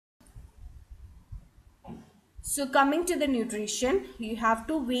So coming to the nutrition, you have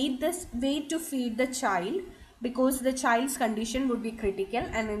to wait to feed the child because the child's condition would be critical,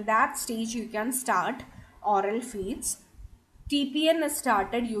 and in that stage you can start oral feeds. TPN is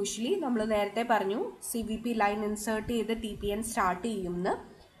started usually, നമ്മൾ നേരത്തെ പറഞ്ഞു CVP line insert ചെയ്ത് TPN start ചെയ്യുന്നു,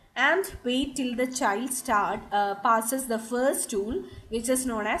 and wait till the child passes the first stool, which is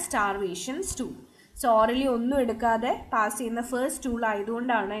known as starvation stool. So orally ഒന്നും എടുക്കാതെ pass ചെയ്യുന്ന first stool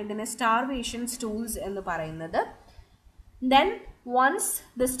ആയതുകൊണ്ടാണ് ഇതിനെ സ്റ്റാർവേഷൻ സ്റ്റൂൾസ് എന്ന് പറയുന്നത്. Then once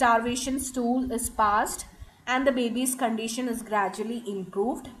the starvation stool is passed and the baby's condition is gradually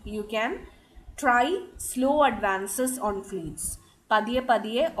improved, you can try slow advances on feeds. പതിയെ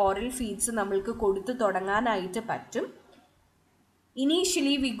പതിയെ oral feeds നമ്മൾക്ക് കൊടുത്തു തുടങ്ങാനായിട്ട് പറ്റും.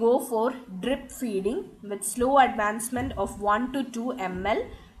 Initially we go for drip feeding with slow advancement of 1 to 2 ml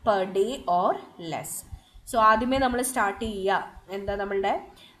per day or less. So ആദ്യമേ നമ്മൾ start ചെയ്യുക എന്താ നമ്മളുടെ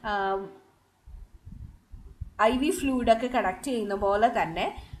IV ഫ്ലൂയിഡൊക്കെ കണക്ട് ചെയ്യുന്ന പോലെ തന്നെ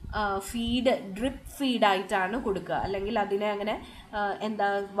ഫീഡ് ഡ്രിപ്പ് ഫീഡായിട്ടാണ് കൊടുക്കുക, അല്ലെങ്കിൽ അതിനെ അങ്ങനെ എന്താ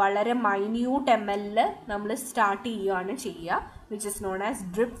വളരെ മൈന്യൂട്ട് ml നമ്മൾ സ്റ്റാർട്ട് ചെയ്യുകയാണ് ചെയ്യുക, which is known as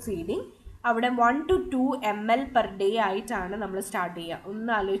drip feeding. അവിടെ 1 to 2 ml per day ആയിട്ടാണ് നമ്മൾ സ്റ്റാർട്ട് ചെയ്യുക.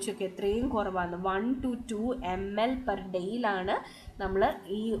 ഒന്ന് ആലോചിച്ചൊക്കെ എത്രയും കുറവാണ്. 1 to 2 ml per ഡേയിലാണ് നമ്മൾ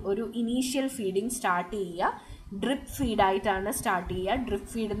ഈ ഒരു ഇനീഷ്യൽ ഫീഡിങ് സ്റ്റാർട്ട് ചെയ്യുക. ഡ്രിപ്പ് ഫീഡായിട്ടാണ് സ്റ്റാർട്ട് ചെയ്യുക.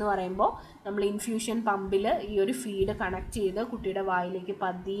 ഡ്രിപ്പ് ഫീഡ് എന്ന് പറയുമ്പോൾ നമ്മൾ ഇൻഫ്യൂഷൻ പമ്പിൽ ഈ ഒരു ഫീഡ് കണക്ട് ചെയ്ത് കുട്ടിയുടെ വായിലേക്ക്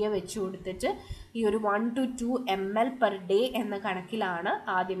പതിയെ വെച്ച് കൊടുത്തിട്ട് ഈ ഒരു 1 to 2 ml per day എന്ന കണക്കിലാണ്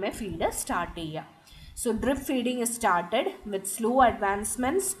ആദ്യമേ ഫീഡ് സ്റ്റാർട്ട് ചെയ്യുക. So drip feeding is started with slow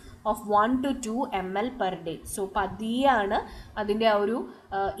advancements of 1 to 2 ml per day. So പതിയാണ് അതിൻ്റെ ആ ഒരു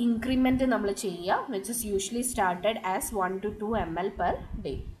ഇൻക്രിമെൻറ്റ് നമ്മൾ ചെയ്യുക, which is usually started as 1 to 2 ml per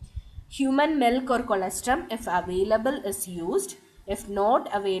day. Human milk or colostrum, if available, is used. If not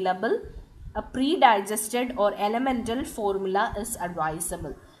available, a pre-digested or elemental formula is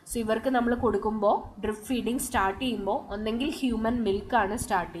advisable. So ഇവർക്ക് നമ്മൾ കൊടുക്കുമ്പോൾ drip feeding start ചെയ്യുമ്പോൾ ഒന്നെങ്കിൽ human മിൽക്കാണ്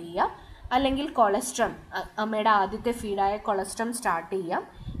start ചെയ്യുക, അല്ലെങ്കിൽ colostrum, അമ്മയുടെ ആദ്യത്തെ ഫീഡായ colostrum start ചെയ്യാം.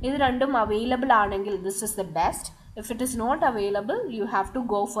 ഇത് രണ്ടും അവൈലബിൾ ആണെങ്കിൽ this is the best. If it is not available you have to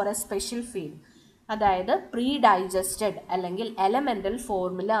go for A special feed, അതായത് പ്രീ ഡൈജസ്റ്റഡ് അല്ലെങ്കിൽ എലമെൻ്റൽ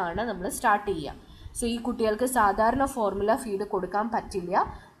ഫോർമുല ആണ് നമ്മൾ സ്റ്റാർട്ട് ചെയ്യുക. സോ ഈ കുട്ടികൾക്ക് സാധാരണ ഫോർമുല ഫീഡ് കൊടുക്കാൻ പറ്റില്ല.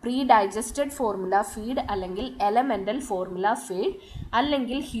 പ്രീ ഡൈജസ്റ്റഡ് ഫോർമുല ഫീഡ് അല്ലെങ്കിൽ എലമെൻ്റൽ ഫോർമുല ഫീഡ്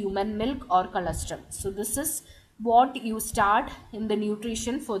അല്ലെങ്കിൽ human milk or colostrum. So this is what you start in the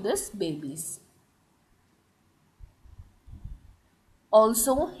nutrition for this babies.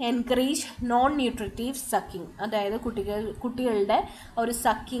 Also encourage non-nutritive sucking, അതായത് കുട്ടികളുടെ ഒരു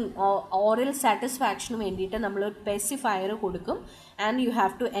സക്കിങ് ഓറൽ സാറ്റിസ്ഫാക്ഷന് വേണ്ടിയിട്ട് നമ്മൾ ഒരു പെസിഫയർ കൊടുക്കും. And you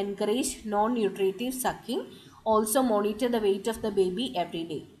have to encourage non-nutritive sucking. Also monitor the weight of the baby every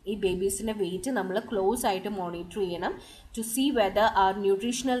day. ഈ ബേബീസിൻ്റെ wait നമ്മൾ close ആയിട്ട് മോണിറ്റർ ചെയ്യണം to see whether R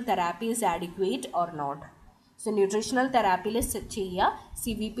nutritional therapy is adequate or not. So nutritional തെറാപ്പിയിൽ ചെയ്യുക,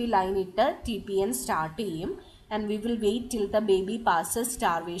 CVP line ഇട്ട് TPN start ചെയ്യും. And we will wait till the baby passes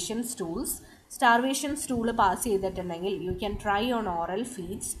starvation stools. Starvation stool pass ചെയ്തിട്ടുണ്ടെങ്കിൽ you can try on oral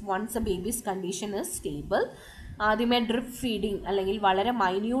feeds once A babies condition is stable. ആദ്യമേ drip feeding അല്ലെങ്കിൽ വളരെ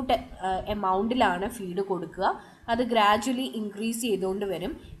minute എമൗണ്ടിലാണ് feed കൊടുക്കുക. അത് gradually increase ചെയ്തുകൊണ്ട്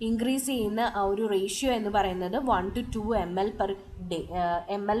വരും. Increase ചെയ്യുന്ന ആ ഒരു റേഷ്യോ എന്ന് പറയുന്നത് 1 to 2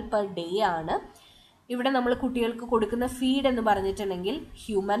 ml per day ആണ്. ഇവിടെ നമ്മൾ കുട്ടികൾക്ക് കൊടുക്കുന്ന ഫീഡ് എന്ന് പറഞ്ഞിട്ടുണ്ടെങ്കിൽ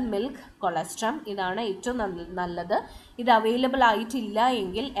ഹ്യൂമൻ മിൽക്ക്, കൊളസ്ട്രം, ഇതാണ് ഏറ്റവും നല്ലത്. ഇത് അവൈലബിൾ ആയിട്ടില്ല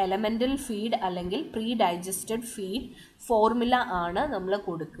എങ്കിൽ എലമെൻ്റൽ ഫീഡ് അല്ലെങ്കിൽ പ്രീ ഡൈജസ്റ്റഡ് ഫീഡ് ഫോർമുല ആണ് നമ്മൾ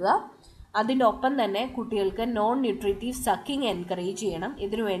കൊടുക്കുക. അതിൻ്റെ ഒപ്പം തന്നെ കുട്ടികൾക്ക് non-nutritive sucking എൻകറേജ് ചെയ്യണം.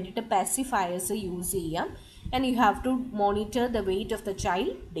 ഇതിനു വേണ്ടിയിട്ട് പാസിഫയേഴ്സ് യൂസ് ചെയ്യാം. And you have to monitor the weight of the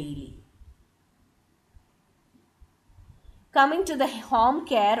child daily. Coming to the home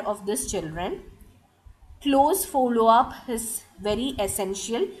care of these children, close follow-up is very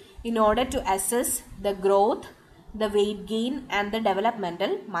essential in order to assess the growth, the weight gain and the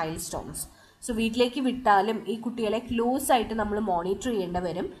developmental milestones. So വീട്ടിലേക്ക് വിട്ടാലും ഈ കുട്ടികളെ close ആയിട്ട് നമ്മൾ monitor ചെയ്യേണ്ടി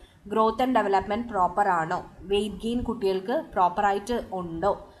വരും. Growth and development proper ആണോ, weight gain കുട്ടികൾക്ക് പ്രോപ്പറായിട്ട്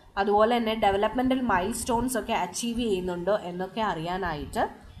ഉണ്ടോ, അതുപോലെ തന്നെ ഡെവലപ്മെൻറ്റൽ മൈൽ സ്റ്റോൺസ് ഒക്കെ അച്ചീവ് ചെയ്യുന്നുണ്ടോ എന്നൊക്കെ അറിയാനായിട്ട്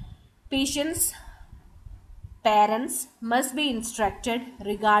parents must be instructed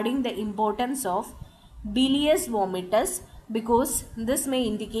regarding the importance of bilious vomitus, because this may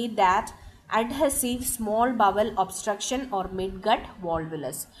indicate that adhesive small bowel obstruction or midgut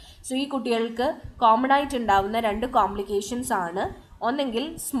volvulus. So ഈ കുട്ടികൾക്ക് കോമൺ ആയിട്ട് ഉണ്ടാവുന്ന രണ്ട് കോംപ്ലിക്കേഷൻസ് ആണ്, ഒന്നെങ്കിൽ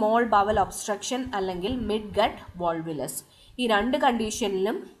സ്മോൾ ബവൽ ഒബ്സ്ട്രക്ഷൻ അല്ലെങ്കിൽ മിഡ് ഗട്ട് വോൾവുലസ്. ഈ രണ്ട്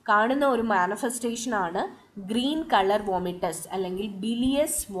കണ്ടീഷനിലും കാണുന്ന ഒരു മാനിഫെസ്റ്റേഷൻ ആണ് ഗ്രീൻ കളർ വോമിറ്റസ് അല്ലെങ്കിൽ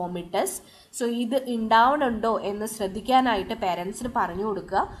ബിലിയസ് വോമിറ്റസ്. സോ ഇത് ഉണ്ടാവണുണ്ടോ എന്ന് ശ്രദ്ധിക്കാനായിട്ട് പേരൻസിന് പറഞ്ഞു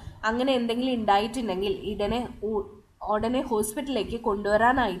കൊടുക്കുക. അങ്ങനെ എന്തെങ്കിലും ഉണ്ടായിട്ടുണ്ടെങ്കിൽ ഉടനെ ഹോസ്പിറ്റലിലേക്ക്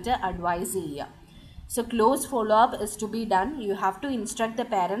കൊണ്ടുവരാനായിട്ട് അഡ്വൈസ് ചെയ്യുക. So close follow-up is to be done. You have to instruct the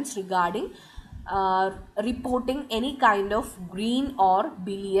parents regarding reporting any kind of green or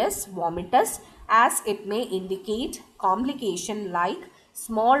bilious vomitus, as it may indicate complication like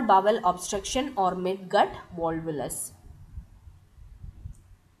small bowel obstruction or mid-gut volvulus.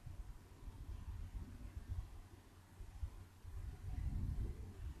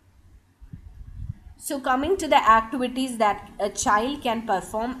 So coming to the activities that a child can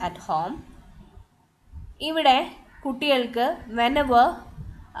perform at home. ഇവിടെ കുട്ടികൾക്ക് whenever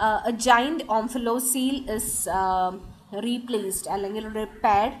a giant omphalocele is replaced അല്ലെങ്കിൽ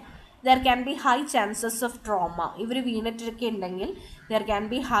repaired, there can be high chances of trauma. ഇവർ വീണിട്ടൊക്കെ ഉണ്ടെങ്കിൽ there can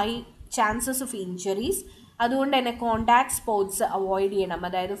be high chances of injuries. അതുകൊണ്ട് തന്നെ contact sports avoid ചെയ്യണം.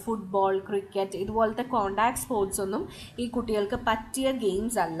 അതായത് football, cricket ഇതുപോലത്തെ കോണ്ടാക്ട് സ്പോർട്സ് ഒന്നും ഈ കുട്ടികൾക്ക് പറ്റിയ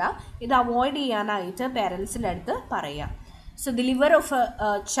ഗെയിംസ് അല്ല. ഇത് അവോയ്ഡ് ചെയ്യാനായിട്ട് പേരൻസിൻ്റെ അടുത്ത് പറയാം. So the liver of a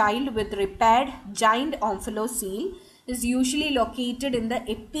child with repaired giant omphalocele is usually located in the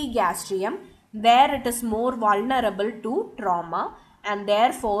epigastrium, where it is more vulnerable to trauma, and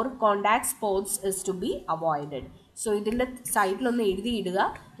therefore contact sports is to be avoided. So ഇതിൻ്റെ സൈഡിലൊന്ന് എഴുതിയിടുക,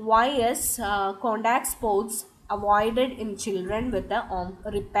 why is contact sports avoided in children with a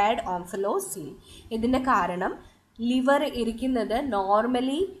repaired omphalocele. ഇതിൻ്റെ കാരണം liver ഇരിക്കുന്നത്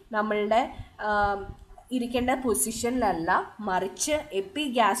normally നമ്മളുടെ ഇരിക്കേണ്ട പൊസിഷനിലല്ല, മറിച്ച്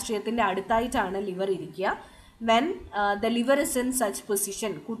എപ്പിഗാസ്ട്രിയത്തിൻ്റെ അടുത്തായിട്ടാണ് liver ഇരിക്കുക. When the liver is in such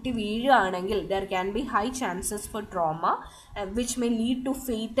position, കുട്ടി വീഴുകയാണെങ്കിൽ there can be high chances for trauma which may lead to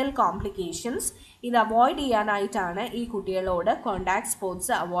fatal complications. ഇത് avoid ചെയ്യാനായിട്ടാണ് ഈ കുട്ടികളോട് കോണ്ടാക്ട്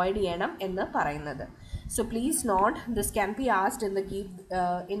സ്പോർട്സ് അവോയ്ഡ് ചെയ്യണം എന്ന് പറയുന്നത്. So please note, this can be asked in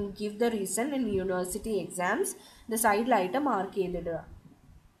give the reason in university exams. The side light mark ചെയ്തിടുക.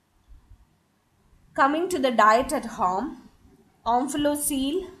 Coming to the diet at home,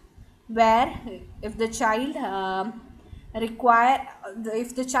 omphalocele, where if the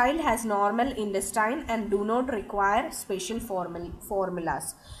child has normal intestine and do not require special formulas.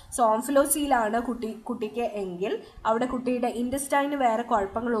 So omphalocele ആണ് കുട്ടിക്ക് എങ്കിൽ അവിടെ കുട്ടിയുടെ ഇൻറ്റസ്റ്റൈന് വേറെ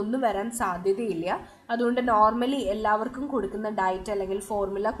കുഴപ്പങ്ങളൊന്നും വരാൻ സാധ്യതയില്ല. അതുകൊണ്ട് നോർമലി എല്ലാവർക്കും കൊടുക്കുന്ന ഡയറ്റ് അല്ലെങ്കിൽ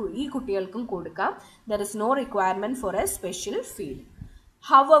ഫോർമുല ഈ കുട്ടികൾക്കും കൊടുക്കാം. There is no requirement for a special feed.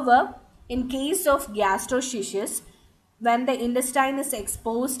 However, in case of gastroschisis, when the intestine is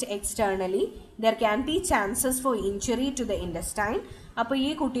exposed externally, there can be chances for injury to the intestine. അപ്പോൾ ഈ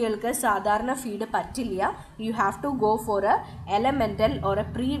കുട്ടികൾക്ക് സാധാരണ ഫീഡ് പറ്റില്ല. You have to go for a elemental or a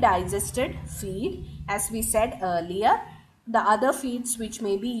pre-digested feed. As we said earlier, the other feeds which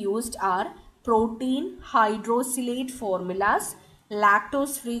may be used are protein hydrolysate formulas,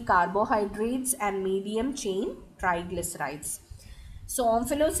 lactose-free carbohydrates, and medium chain triglycerides. So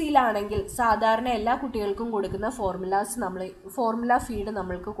ഓംഫലോസീൽ ആണെങ്കിൽ സാധാരണ എല്ലാ കുട്ടികൾക്കും കൊടുക്കുന്ന formula feed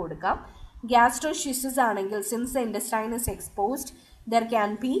നമ്മൾക്ക് കൊടുക്കാം. ഗ്യാസ്ട്രോഷിസിസ് ആണെങ്കിൽ since the intestine is exposed there can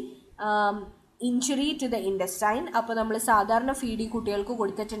be injury to the intestine. അപ്പോൾ നമ്മൾ സാധാരണ ഫീഡ് ഈ കുട്ടികൾക്ക്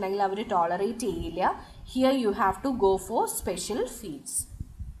കൊടുത്തിട്ടുണ്ടെങ്കിൽ അവർ ടോളറേറ്റ് ചെയ്യില്ല. Here you have to go for special feeds.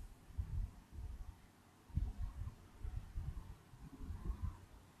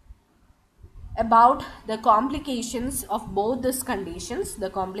 About the complications of both these conditions, the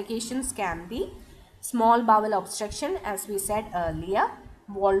complications can be small bowel obstruction, as we said earlier,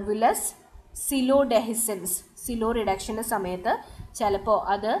 volvulus, silodehiscence. Silo reduction സമയത്ത് ചിലപ്പോൾ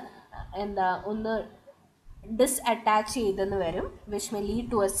അത് ഒന്ന് ഡിസ്അറ്റാച്ച് ചെയ്തെന്ന് വരും, which may lead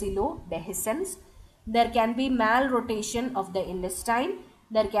to a silodehiscence. There can be malrotation of the intestine.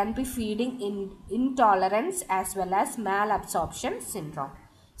 There can be feeding intolerance as well as malabsorption syndrome.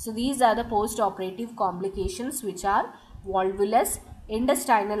 So these are the post-operative complications, which are volvulus,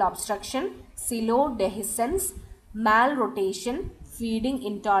 intestinal obstruction, silodehiscence, malrotation, feeding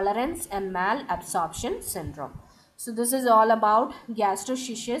intolerance, and malabsorption syndrome. So this is all about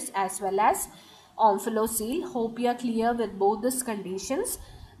gastroschisis as well as omphalocele. Hope you are clear with both these conditions.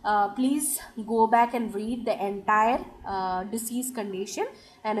 Please go back and read the entire disease condition,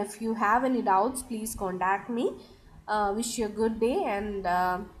 and if you have any doubts, please contact me. Wish you a good day, and